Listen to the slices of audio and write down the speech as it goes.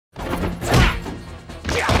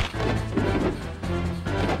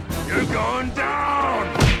going down!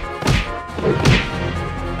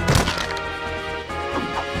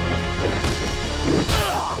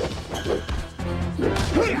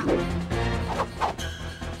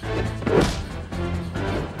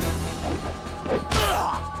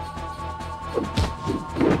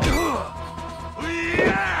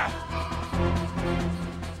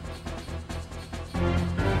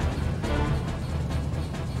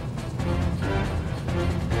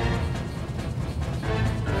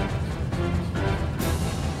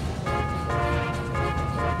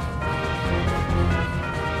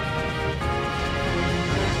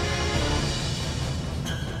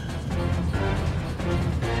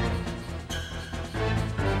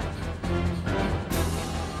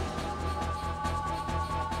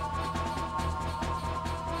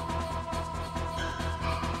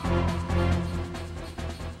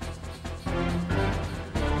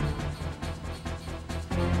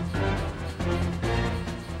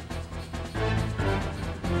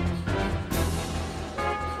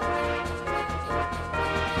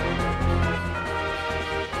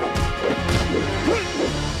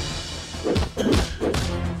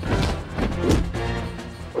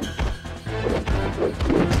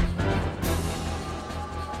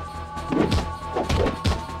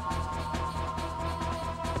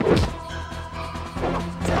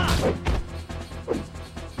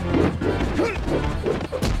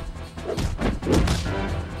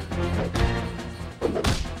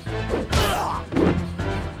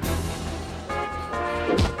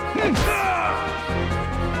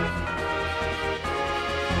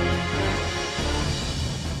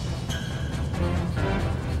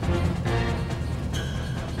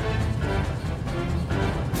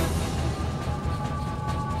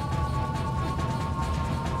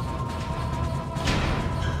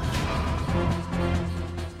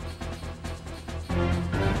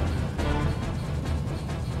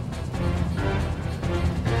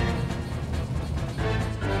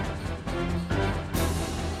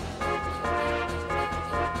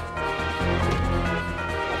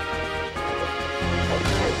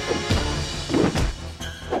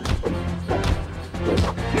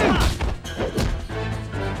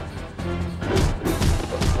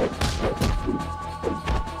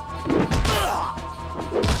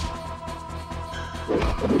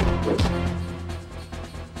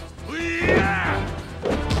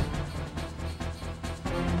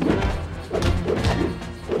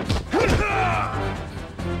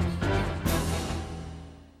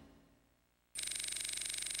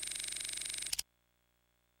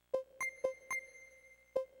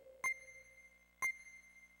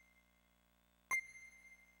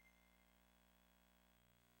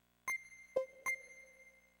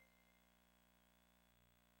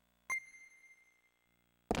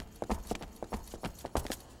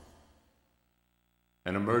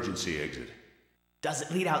 An emergency exit. Does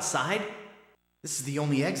it lead outside? This is the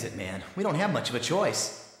only exit, man. We don't have much of a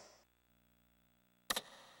choice.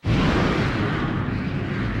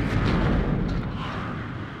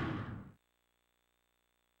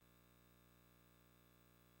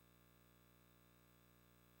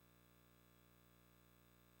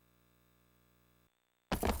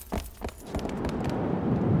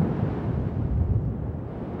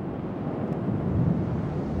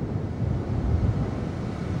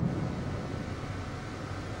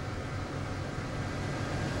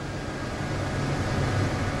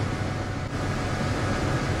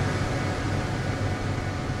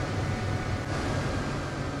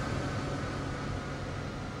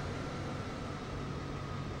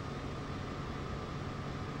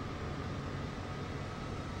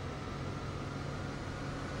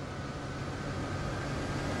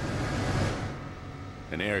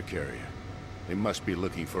 An air carrier. They must be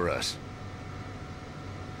looking for us.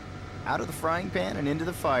 Out of the frying pan and into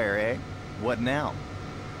the fire, eh? What now?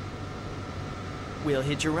 We'll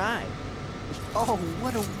hitch a ride. Oh,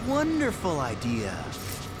 what a wonderful idea.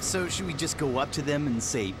 So should we just go up to them and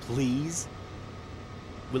say, please?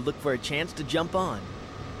 We'll look for a chance to jump on.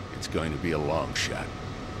 It's going to be a long shot.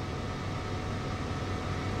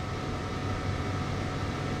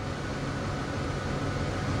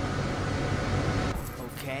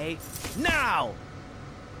 Okay, now!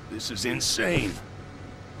 This is insane.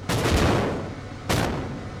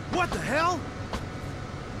 What the hell?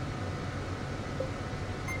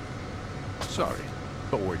 Sorry,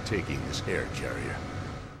 but we're taking this air carrier.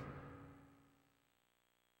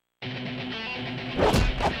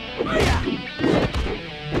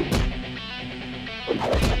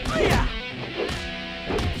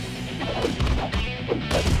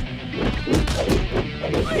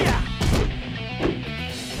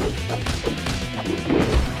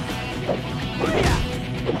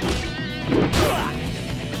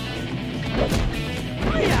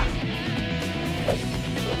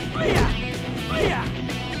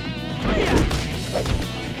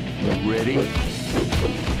 Ready?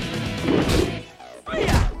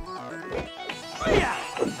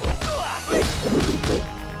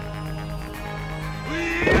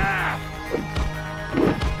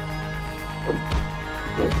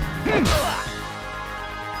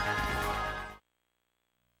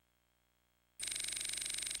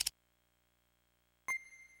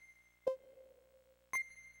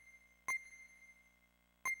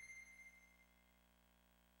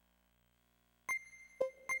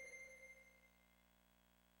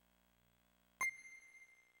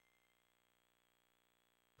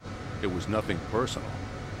 It was nothing personal.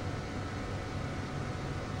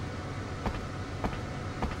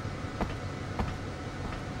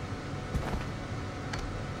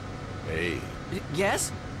 Hey,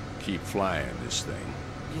 Yes? keep flying this thing.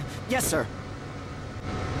 Yes, sir.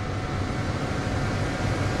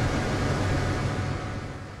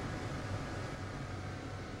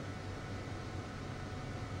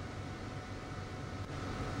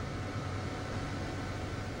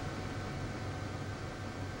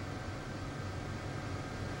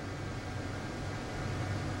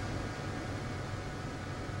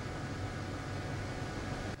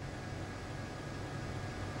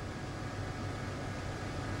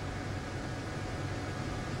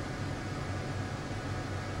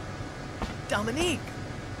 Dominique!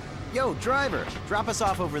 Yo, driver, drop us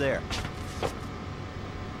off over there.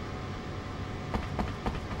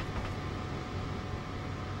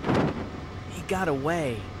 He got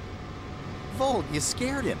away. Volt, you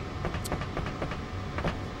scared him.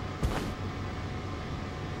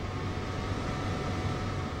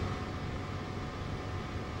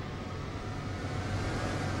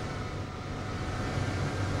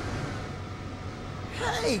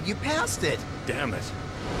 Hey, you passed it. Damn it.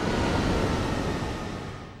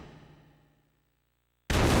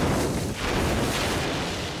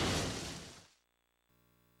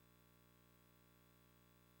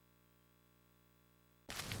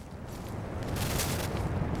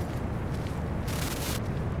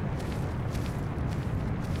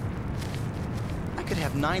 I could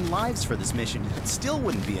have 9 lives for this mission, and it still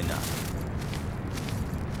wouldn't be enough.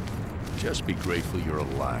 Just be grateful you're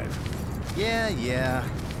alive. Yeah.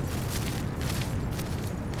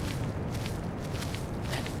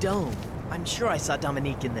 That dome. I'm sure I saw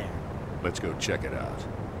Dominique in there. Let's go check it out.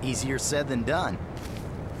 Easier said than done.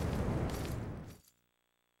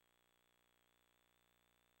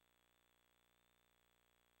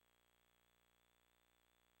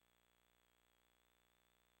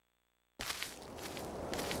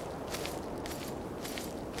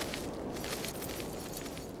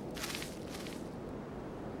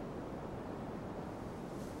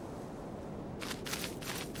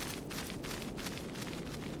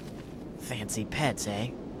 Fancy pets, eh?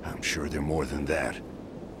 I'm sure they're more than that.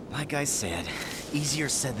 Like I said, easier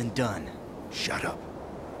said than done. Shut up.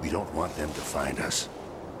 We don't want them to find us.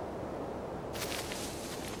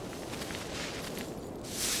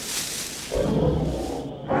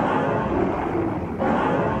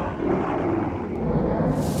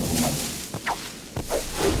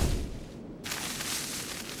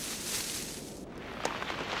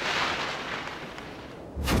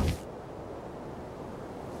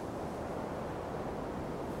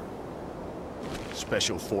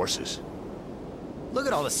 Special Forces. Look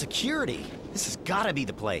at all the security. This has gotta be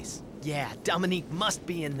the place. Yeah, Dominique must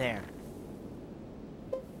be in there.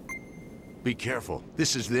 Be careful.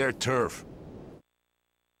 This is their turf.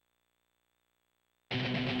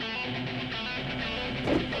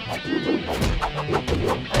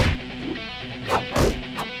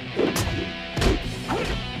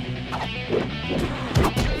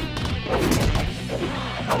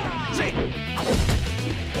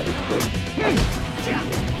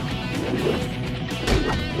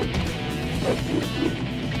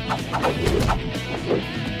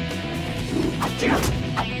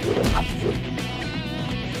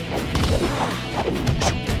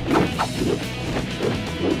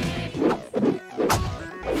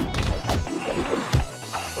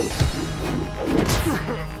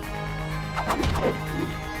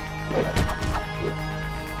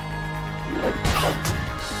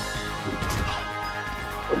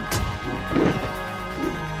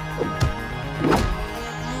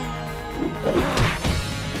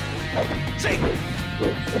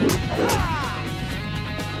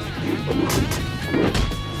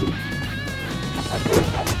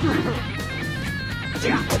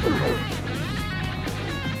 Yeah.